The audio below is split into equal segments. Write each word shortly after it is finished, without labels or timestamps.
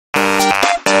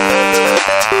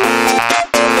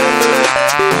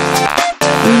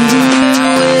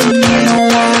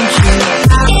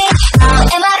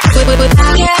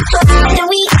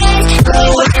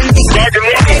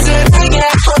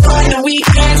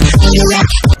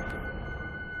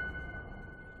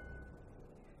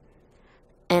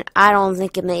and I don't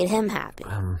think it made him happy.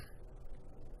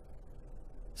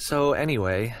 So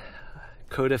anyway,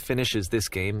 Coda finishes this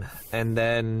game, and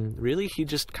then really he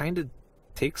just kind of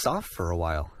takes off for a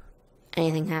while.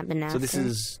 Anything happened after? So this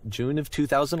is June of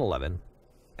 2011,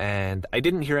 and I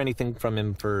didn't hear anything from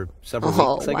him for several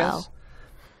weeks, I guess.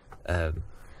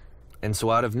 And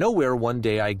so out of nowhere, one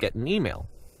day I get an email,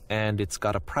 and it's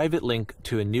got a private link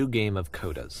to a new game of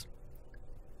Coda's.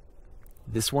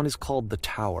 This one is called The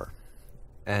Tower,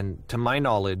 and to my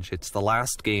knowledge, it's the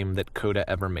last game that Coda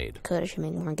ever made. Coda should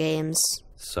make more games.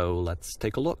 So let's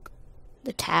take a look.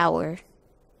 The Tower.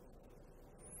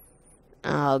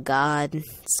 Oh god,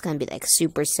 it's gonna be like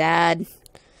super sad.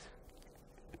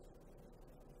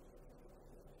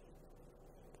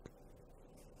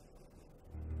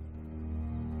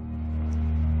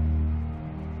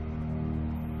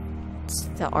 It's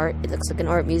the art, it looks like an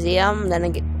art museum.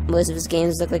 Then most of his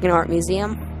games look like an art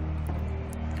museum.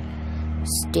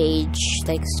 Stage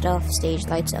like stuff, stage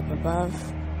lights up above.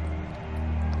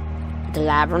 The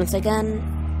labyrinth again?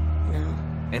 No.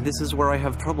 And this is where I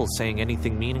have trouble saying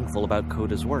anything meaningful about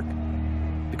Coda's work.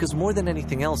 Because more than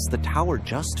anything else, the tower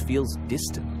just feels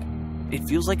distant. It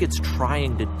feels like it's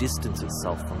trying to distance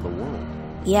itself from the world.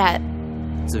 Yeah.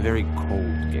 It's a very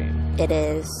cold game. It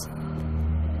is.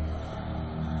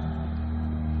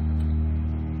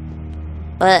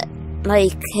 But,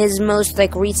 like, his most,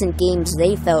 like, recent games,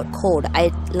 they felt cold.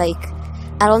 I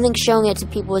don't think showing it to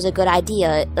people is a good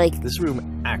idea. Like, this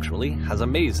room actually has a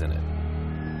maze in it.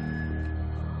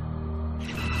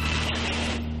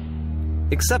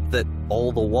 Except that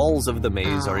all the walls of the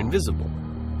maze are invisible.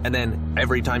 And then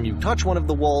every time you touch one of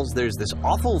the walls, there's this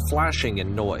awful flashing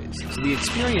and noise. So the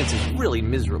experience is really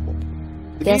miserable.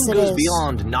 The game goes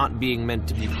beyond not being meant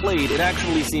to be played. It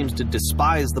actually seems to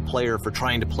despise the player for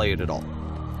trying to play it at all.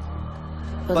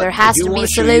 Well, there has to be a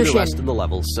solution. The rest of the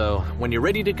levels, so when you're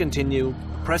ready to continue,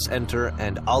 press enter,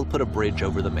 and I'll put a bridge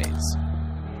over the maze.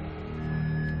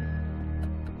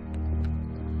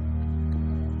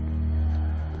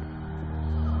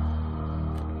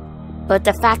 But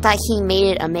the fact that he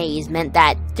made it a maze meant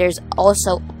that there's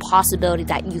also a possibility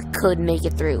that you could make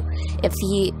it through. And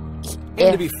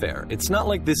to be fair, it's not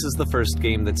like this is the first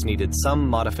game that's needed some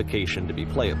modification to be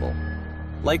playable.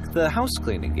 Like the house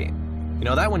cleaning game. You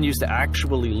know, that one used to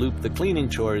actually loop the cleaning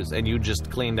chores and you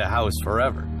just cleaned a house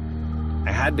forever.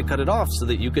 I had to cut it off so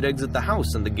that you could exit the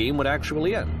house and the game would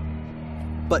actually end.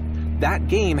 But that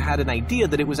game had an idea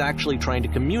that it was actually trying to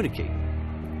communicate.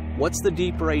 What's the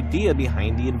deeper idea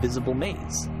behind the invisible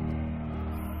maze?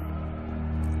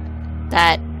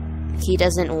 That he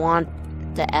doesn't want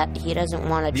to try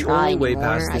anymore, The only way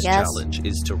past this challenge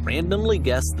is to randomly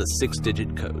guess the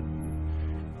 6-digit code.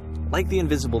 Like the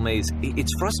invisible maze,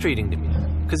 it's frustrating to me,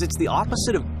 because it's the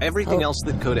opposite of everything else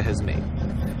that Coda has made.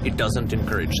 It doesn't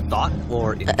encourage thought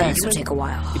or engagement. This will take a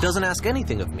while. It doesn't ask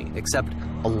anything of me, except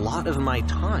a lot of my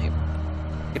time.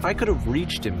 If I could have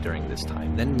reached him during this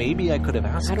time, then maybe I could have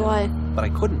asked him. But I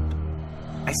couldn't.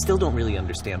 I still don't really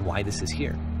understand why this is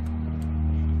here.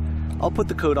 I'll put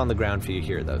the code on the ground for you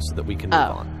here, though, so that we can move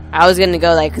on. I was gonna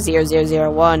go like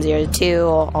 0001, 02,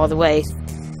 all the way.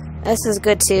 This is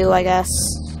good too, I guess.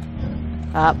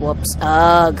 Whoops.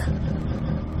 Ugh.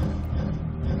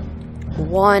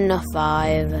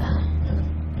 1516.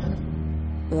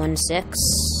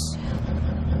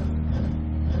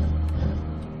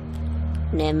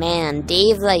 Nah, man,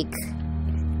 Dave,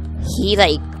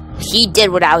 he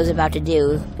did what I was about to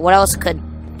do. What else could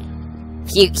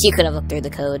he could have looked through the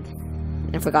code?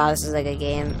 I forgot this is like a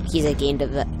game. He's a game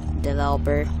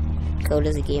developer. Code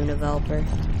is a game developer.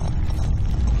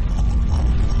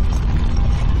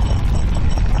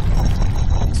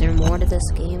 Is there more to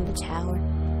this game, The Tower?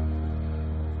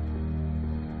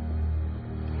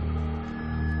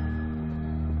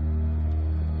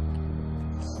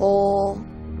 Hole.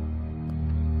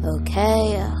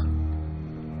 Okay.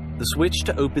 The switch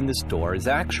to open this door is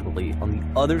actually on the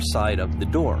other side of the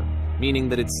door, meaning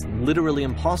that it's literally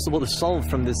impossible to solve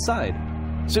from this side.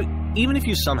 So even if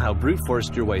you somehow brute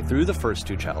forced your way through the first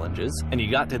 2 challenges, and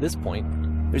you got to this point,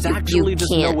 there's actually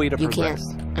just no way to progress.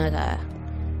 Okay.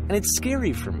 And it's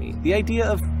scary for me, the idea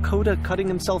of Coda cutting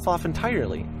himself off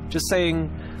entirely. Just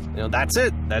saying, you know, that's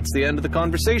it, that's the end of the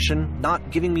conversation, not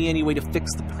giving me any way to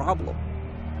fix the problem.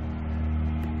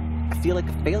 I feel like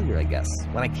a failure, I guess,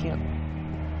 when I can't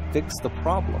fix the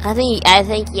problem. I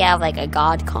think you have like a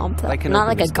god complex. Not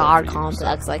like a god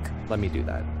complex, like... Let me do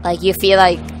that. Like, you feel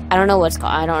like... I don't know what's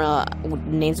called. I don't know what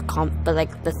names but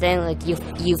like, the thing, like, you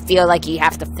feel like you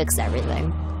have to fix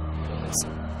everything.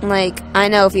 Like, I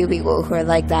know a few people who are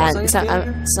like that.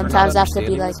 Sometimes I have to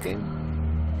be like...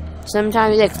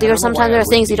 Sometimes, like, sometimes there are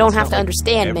things you don't have to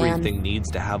understand, man. Everything needs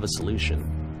to have a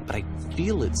solution, but I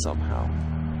feel it somehow.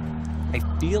 I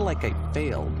feel like I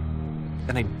failed,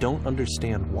 and I don't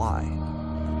understand why.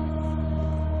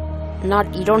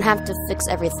 You don't have to fix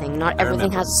everything. Not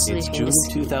everything has a solution. It's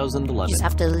June 2011. You just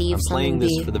have to leave something be. I'm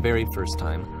playing this for the very first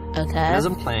time. Okay. And as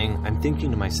I'm playing, I'm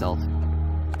thinking to myself,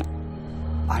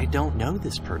 I don't know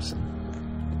this person.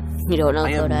 You don't know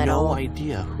Coda at all. I have no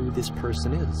idea who this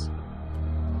person is.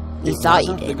 You thought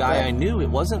you did. The guy I knew. It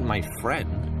wasn't my friend.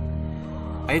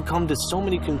 I had come to so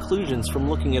many conclusions from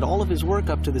looking at all of his work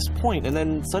up to this point, and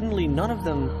then suddenly none of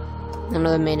them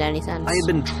made any sense. I had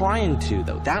been trying to,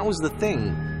 though. That was the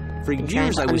thing. For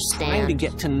years, I was trying to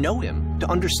get to know him, to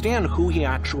understand who he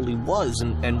actually was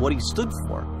and what he stood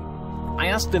for. I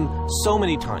asked him so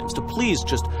many times to please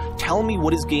just tell me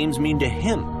what his games mean to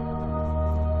him.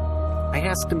 I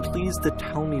asked him please to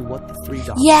tell me what the 3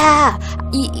 dots. Yeah,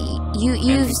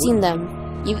 you've seen them.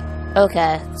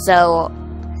 Okay, so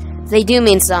they do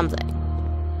mean something.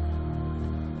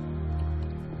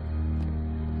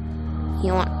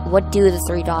 What do the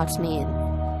 3 dots mean?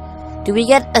 Do we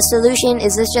get a solution?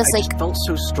 Is this just I felt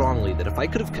so strongly that if I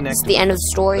could have connected, it's the end of the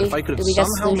story. If I could have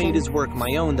somehow made his work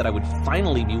my own, that I would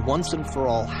finally be once and for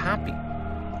all happy.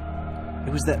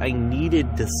 It was that I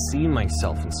needed to see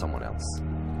myself in someone else.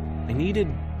 I needed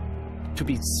to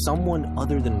be someone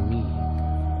other than me.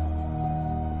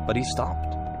 But he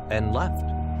stopped and left,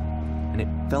 and it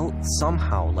felt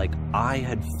somehow like I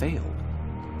had failed.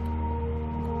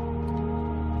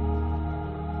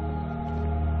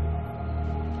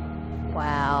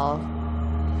 Wow.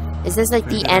 Is this like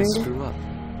the end?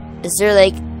 Is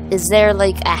there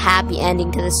like a happy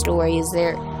ending to the story? Is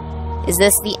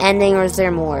this the ending, or is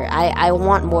there more? I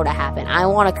want more to happen. I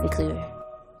want a conclusion.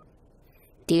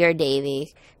 Dear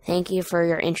Davey, thank you for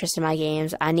your interest in my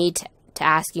games. I need to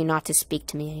ask you not to speak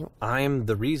to me anymore. I'm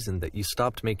the reason that you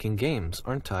stopped making games,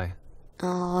 aren't I?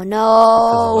 Oh no.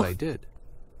 Because of what I did.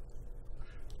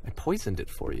 I poisoned it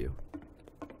for you.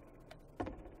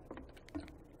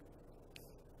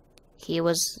 He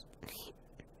was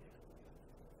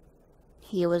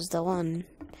the one.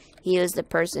 He was the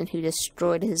person who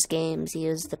destroyed his games. He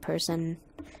was the person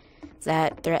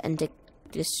that threatened to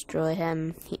destroy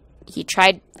him. He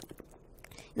tried,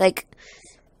 like,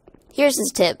 here's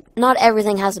his tip. Not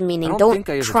everything has a meaning. Don't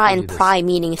try and pry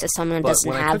meaning into someone that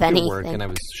doesn't have anything. Work and I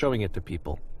was showing it to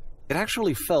people, it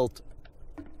actually felt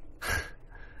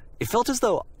it felt as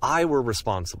though I were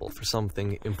responsible for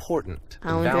something important.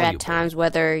 I wonder at times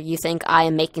whether you think I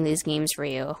am making these games for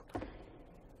you.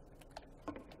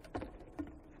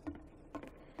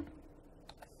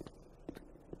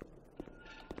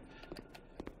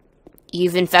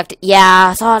 You've infected. Yeah,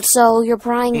 I thought so. You're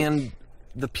prying. And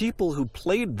the people who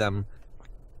played them,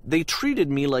 they treated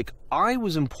me like I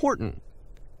was important.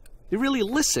 They really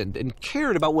listened and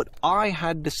cared about what I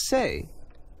had to say.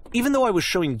 Even though I was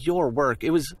showing your work,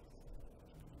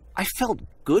 I felt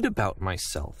good about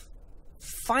myself.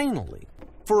 Finally.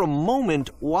 For a moment,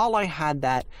 while I had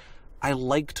that, I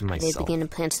liked myself. They began to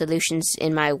plant solutions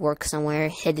in my work somewhere,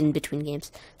 hidden between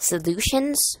games.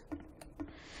 Solutions?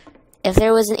 If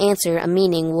there was an answer, a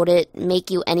meaning, would it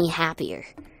make you any happier?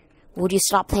 Would you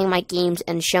stop playing my games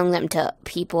and showing them to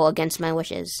people against my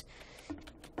wishes?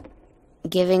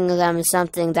 Giving them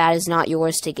something that is not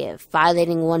yours to give.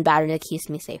 Violating one boundary that keeps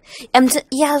me safe.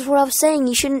 Yeah, that's what I was saying.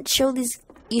 You shouldn't show these.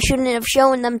 You shouldn't have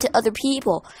shown them to other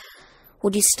people.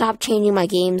 Would you stop changing my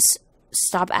games?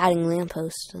 Stop adding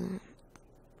lampposts to them.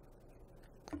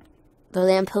 The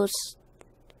lampposts.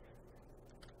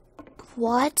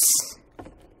 What?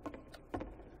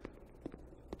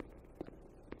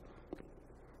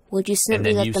 Would you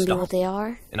simply let them be what they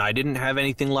are? And I didn't have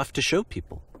anything left to show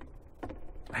people.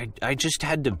 I just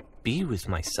had to be with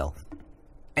myself.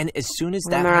 And as soon as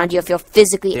that happened, you feel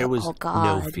physically. There was oh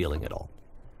God. no feeling at all.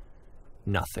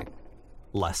 Nothing.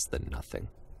 Less than nothing.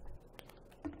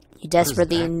 You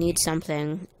desperately need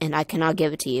something, and I cannot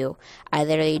give it to you. I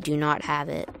literally do not have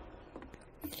it.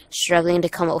 Struggling to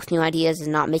come up with new ideas is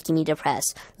not making me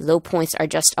depressed. Low points are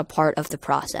just a part of the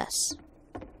process.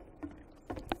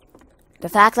 The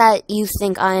fact that you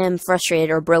think I am frustrated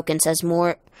or broken says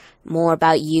more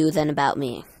about you than about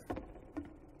me.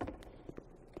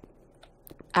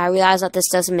 I realize that this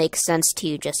doesn't make sense to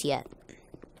you just yet.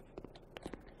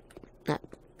 No.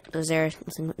 Was there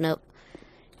something? Nope.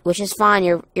 Which is fine.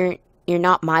 You're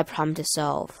not my problem to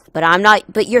solve. But I'm not.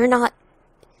 But you're not.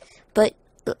 But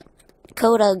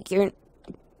Coda,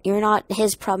 you're not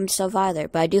his problem to solve either.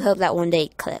 But I do hope that one day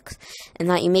it clicks, and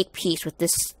that you make peace with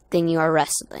this thing you are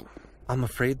wrestling. I'm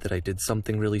afraid that I did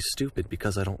something really stupid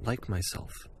because I don't like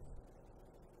myself.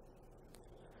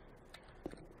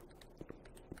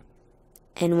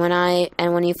 And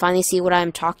when you finally see what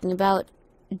I'm talking about,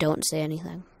 don't say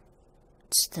anything.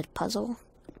 It's the puzzle.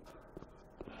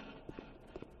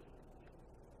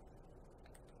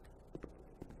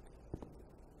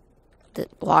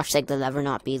 Watch, like, the lever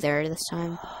not be there this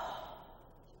time.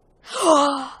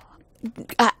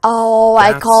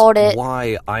 I called it. That's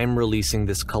why I'm releasing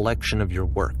this collection of your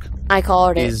work. I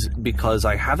called it. Is because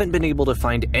I haven't been able to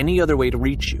find any other way to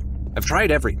reach you. I've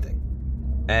tried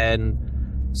everything. And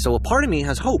so a part of me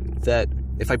has hope that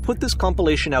if I put this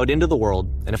compilation out into the world,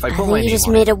 and if I put my name you just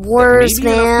on made it worse,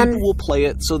 maybe enough man. people will play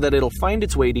it so that it'll find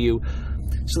its way to you,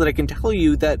 so that I can tell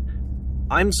you that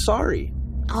I'm sorry.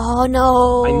 Oh,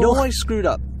 no. I know I screwed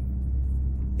up.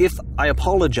 If I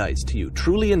apologize to you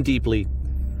truly and deeply,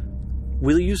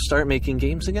 will you start making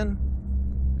games again?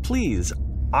 Please.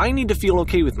 I need to feel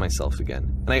okay with myself again.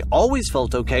 And I always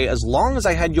felt okay as long as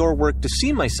I had your work to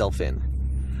see myself in.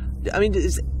 I mean,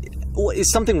 is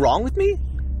something wrong with me?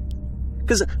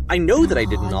 Because I know that I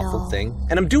did an awful thing,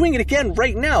 and I'm doing it again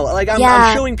right now. Like,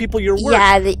 I'm showing people your work,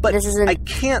 but this isn't... I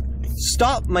can't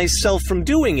stop myself from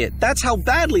doing it. That's how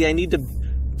badly I need to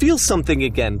feel something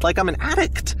again, like I'm an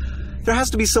addict. There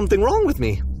has to be something wrong with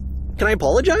me. Can I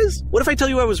apologize? What if I tell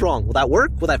you I was wrong? Will that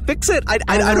work? Will that fix it? I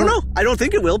don't know. I don't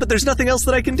think it will, but there's nothing else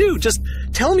that I can do. Just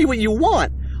tell me what you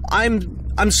want.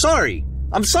 I'm sorry.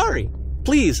 I'm sorry.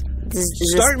 Please,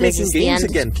 start making games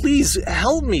again. Please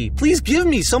help me. Please give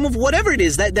me some of whatever it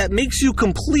is that makes you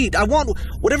complete. I want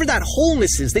whatever that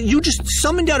wholeness is that you just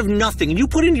summoned out of nothing and you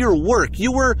put into your work.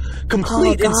 You were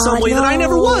complete in some way that I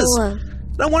never was.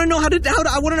 I want to know I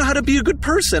want to know how to be a good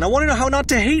person. I want to know how not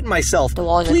to hate myself. The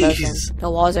walls are closing. The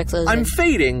walls are closing. I'm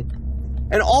fading,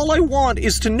 and all I want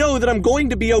is to know that I'm going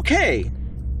to be okay.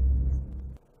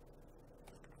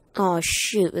 Oh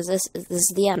shoot! Is this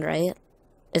the end, right?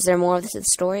 Is there more of this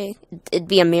story? It'd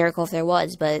be a miracle if there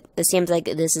was, but it seems like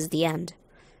this is the end.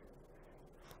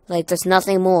 Like there's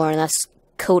nothing more unless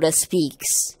Coda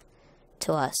speaks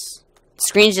to us. The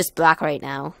screen's just black right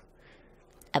now.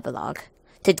 Epilogue.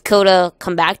 Did Coda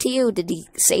come back to you? Did he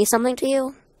say something to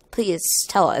you? Please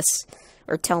tell us.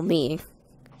 Or tell me.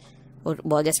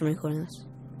 Well, I guess I'm recording this.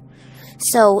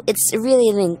 So, it's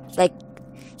really, like,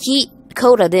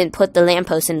 Coda didn't put the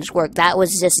lamppost in his work. That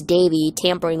was just Davey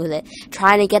tampering with it.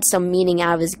 Trying to get some meaning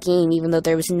out of his game, even though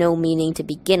there was no meaning to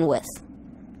begin with.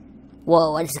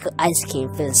 Whoa, I just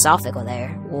came philosophical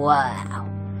there. Wow.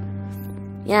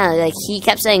 Yeah, like, he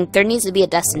kept saying, there needs to be a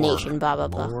destination, blah, blah,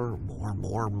 blah.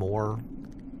 More.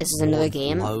 This is another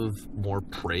game? Love, more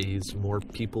praise, more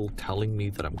people telling me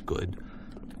that I'm good.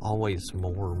 Always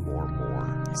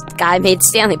more. This guy made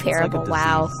Stanley Parable. Like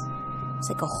wow. It's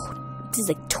like this is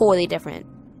like totally different.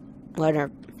 Well, I've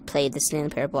never played the Stanley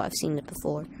Parable. I've seen it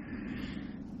before.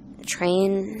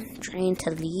 Train to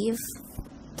leave.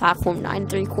 Platform 9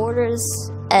 3/4.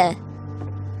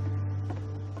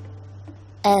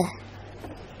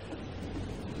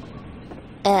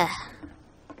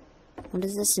 What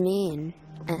does this mean?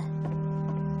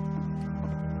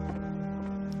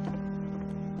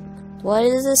 What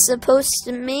is this supposed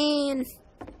to mean?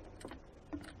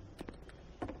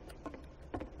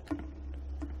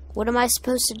 What am I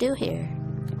supposed to do here?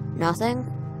 Nothing?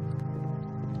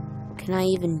 Can I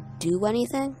even do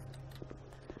anything?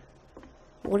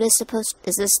 What is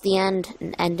this the end?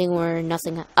 An ending where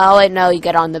nothing... Oh, wait, no, you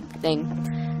get on the thing.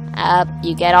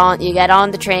 You get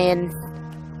on the train.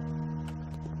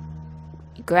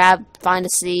 Find a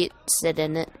seat, sit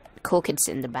in it. Cool kid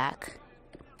sit in the back.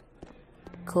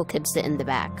 Cool kid sit in the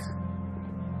back.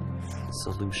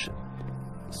 Solution.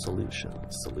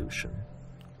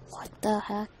 What the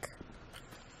heck?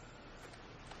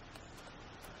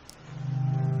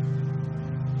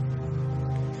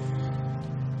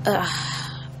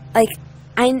 I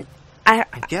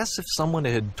guess if someone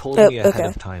had told me ahead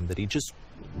of time that he just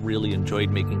really enjoyed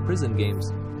making prison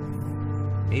games,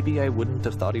 maybe I wouldn't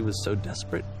have thought he was so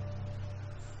desperate.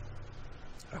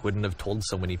 I wouldn't have told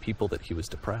so many people that he was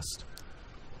depressed.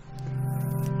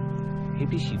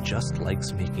 Maybe he just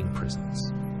likes making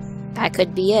prisons. That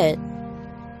could be it.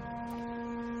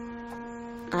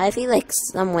 I feel like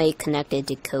some way connected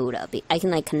to Coda. I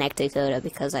can like connect to Coda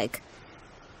because like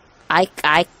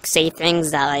I say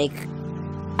things that like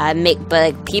I make,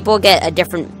 but like people get a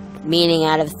different meaning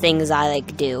out of things I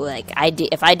like do. Like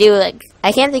if I do like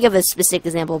I can't think of a specific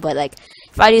example, but like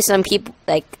if I do some people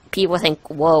people think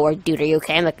whoa or dude are you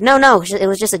okay? I'm like no it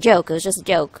was just a joke. It was just a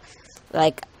joke.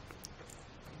 Like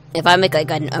if I make like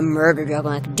a murder joke,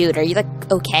 I'm like dude are you like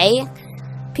okay?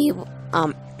 People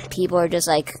are just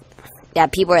like. Yeah,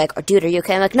 people are like, oh, dude, are you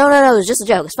okay? I'm like, no, it was just a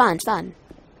joke. It's fine.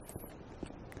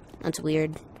 That's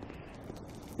weird.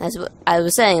 That's what I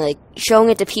was saying. Like, showing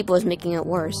it to people is making it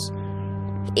worse.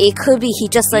 It could be he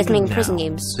just likes making prison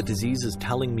games. The disease is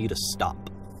telling me to stop.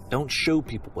 Don't show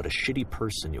people what a shitty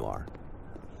person you are.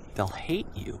 They'll hate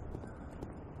you.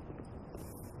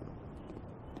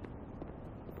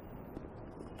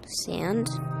 Sand.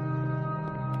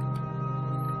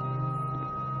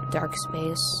 Dark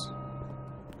space.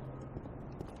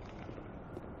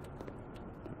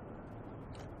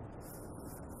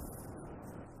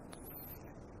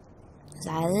 Is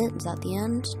that it? Is that the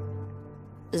end?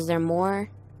 Is there more?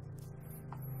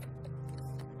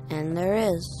 And there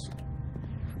is.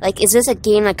 Like, is this a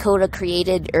game that Coda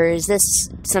created, or is this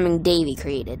something Davey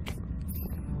created?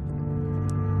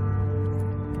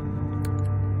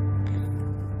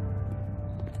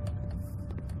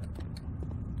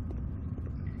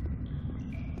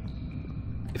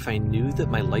 If I knew that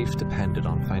my life depended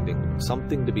on finding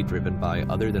something to be driven by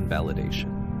other than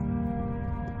validation,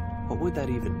 what would that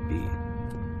even be?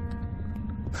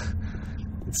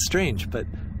 It's strange, but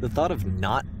the thought of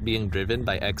not being driven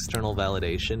by external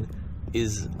validation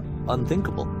is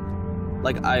unthinkable.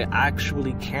 Like, I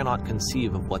actually cannot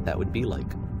conceive of what that would be like.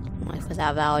 Life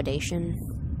without validation.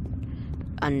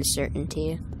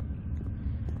 Uncertainty.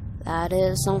 That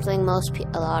is something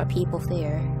a lot of people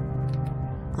fear.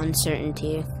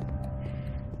 Uncertainty.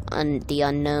 The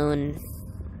unknown.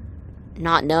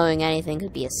 Not knowing anything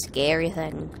could be a scary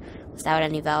thing without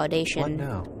any validation. What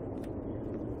now?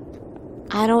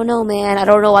 I don't know, man. I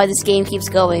don't know why this game keeps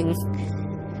going.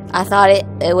 I thought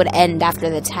it would end after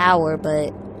the tower, but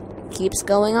it keeps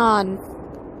going on.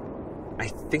 I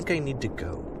think I need to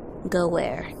go. Go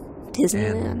where?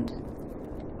 Disneyland?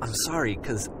 I'm sorry,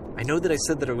 because I know that I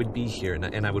said that I would be here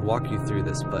and I would walk you through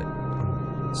this, but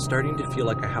I'm starting to feel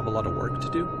like I have a lot of work to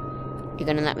do. You're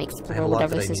gonna let me explore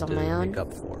whatever this is on my own? Make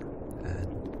up for,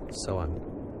 and so I'm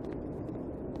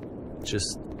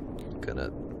just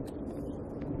gonna...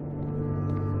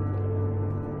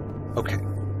 Okay.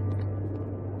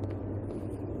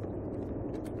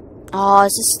 Oh,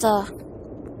 is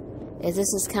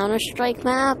this his Counter-Strike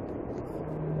map?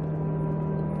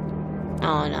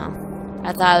 Oh no.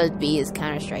 I thought it would be his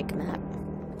Counter-Strike map.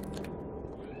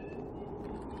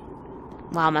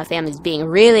 Wow, my family's being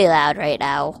really loud right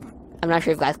now. I'm not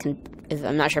sure if guys can...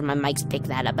 I'm not sure if my mic's picked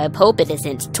that up. I hope it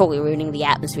isn't. It's totally ruining the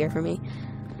atmosphere for me.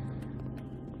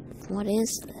 What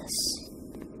is this?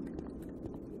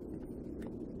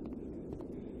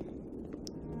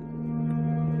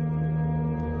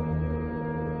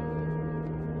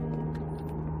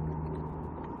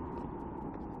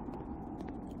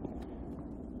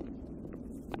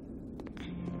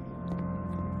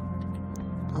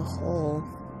 A hole.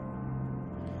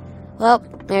 Well,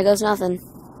 there goes nothing.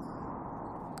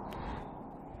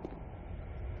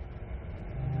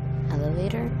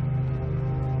 Elevator?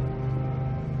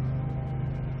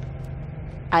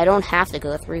 I don't have to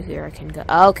go through here. I can go.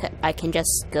 Okay, I can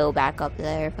just go back up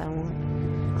there if I want.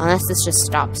 Unless this just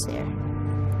stops there.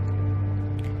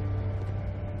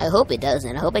 I hope it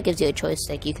doesn't. I hope it gives you a choice.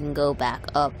 Like, you can go back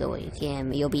up the way you can,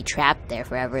 but you'll be trapped there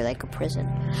forever like a prison.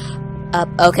 Up.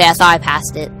 Okay, I thought I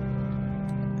passed it.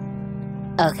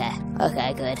 Okay,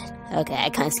 good. Okay,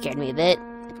 it kind of scared me a bit.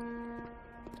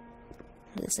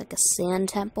 There's like a sand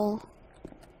temple.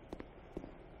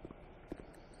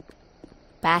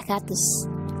 Back at this.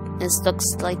 This looks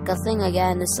like a thing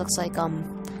again. This looks like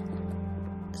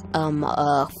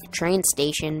a train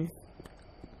station.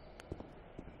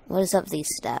 What is up these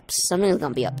steps? Something's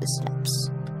gonna be up the steps.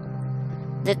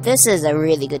 This is a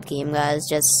really good game, guys.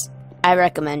 I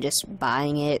recommend just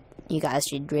buying it. You guys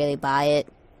should really buy it.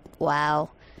 Wow.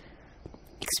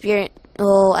 Experience.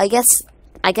 Well, I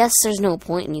guess there's no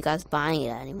point in you guys buying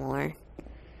it anymore.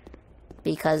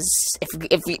 Because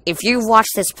if you've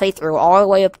watched this playthrough all the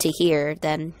way up to here,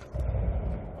 then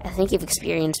I think you've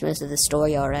experienced most of the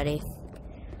story already.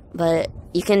 But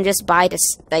you can just buy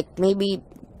this, like, maybe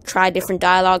try different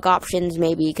dialogue options.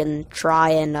 Maybe you can try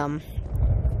and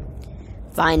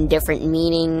find different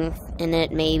meaning in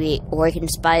it, maybe, or you can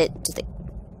just buy it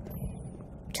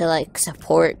to like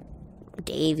support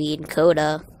Davey and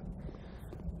Coda.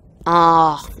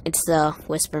 Ah, it's the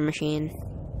whisper machine.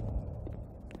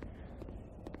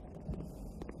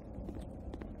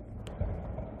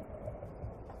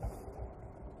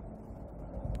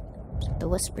 The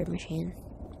whisper machine.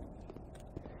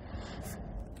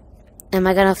 Am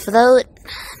I gonna float?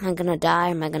 Am I gonna die?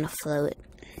 Am I gonna float?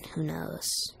 Who knows?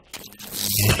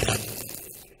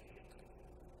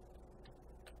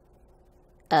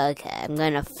 Okay, I'm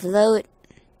gonna float.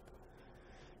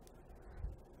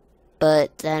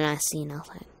 But then I see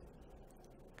nothing.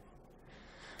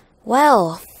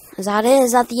 Well, is that it?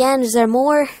 Is that the end? Is there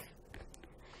more?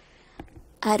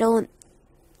 I don't...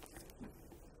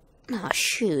 Oh,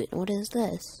 shoot. What is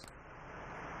this?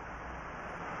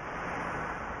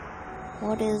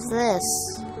 What is this?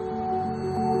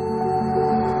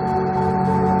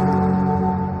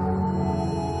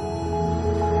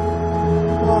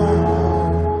 Whoa.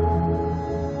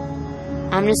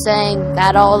 I'm just saying,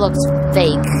 that all looks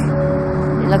fake.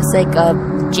 It looks like a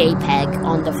JPEG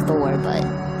on the floor, but...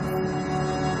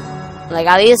 Like,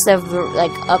 at least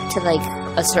like, up to, like,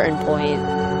 a certain point.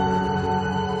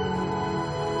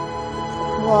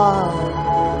 Whoa.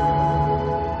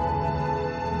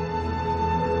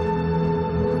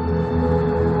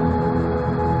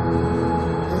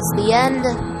 Is this the end?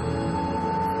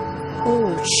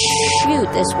 Oh, shoot,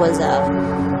 this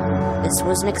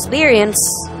was an experience.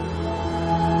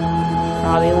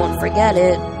 Probably won't forget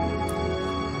it.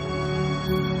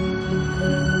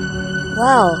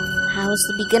 Well, how's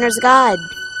the beginner's guide?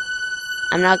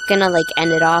 I'm not gonna, like,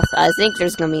 end it off. I think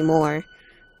there's gonna be more.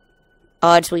 Oh,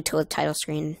 I'll just wait till the title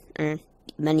screen, or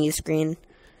menu screen.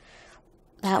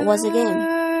 That was a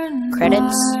game.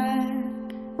 Credits.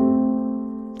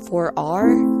 For R?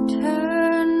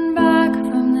 Turn back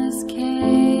from this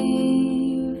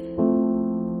cave.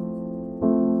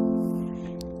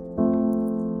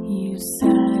 You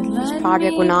said, This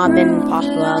project would not have been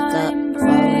possible without the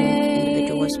following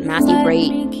individuals: Matthew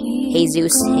Brait,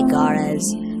 Jesus Higares,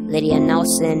 Lydia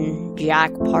Nelson,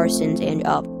 Jack Parsons, and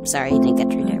sorry, I didn't get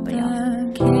to read everybody else.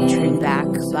 Turned Back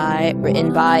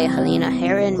written by Helena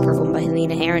Herron, performed by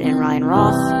Helena Herron and Ryan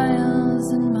Roth.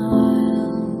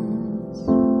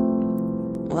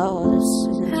 Well, this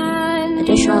is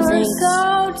additional things.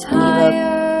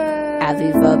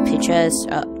 Aviva Piches.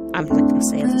 I'm not gonna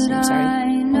say this. I'm sorry.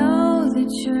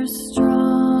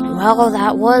 Well,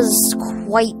 that was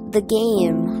quite the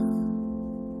game.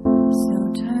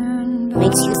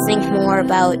 Makes you think more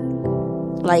about,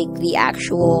 like, the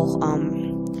actual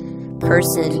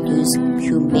person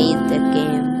who made the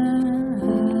game.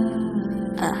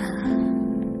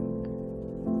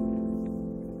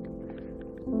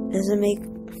 Doesn't make...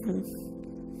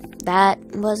 That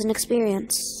was an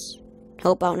experience.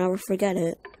 Hope I'll never forget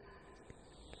it.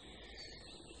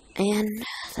 And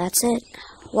that's it.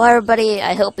 Well, everybody,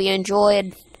 I hope you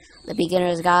enjoyed the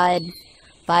Beginner's Guide.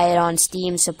 Buy it on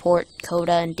Steam, support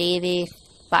Coda and Davey.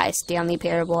 Buy Stanley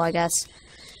Parable, I guess.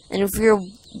 And if you're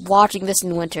watching this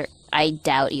in winter, I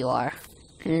doubt you are.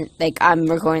 And, like, I'm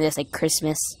recording this like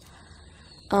Christmas.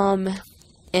 And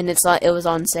it's not, it was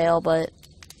on sale, but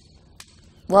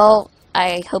well,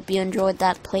 I hope you enjoyed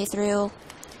that playthrough.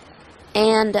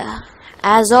 And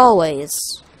as always,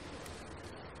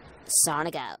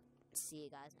 Sonic out. See you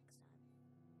guys.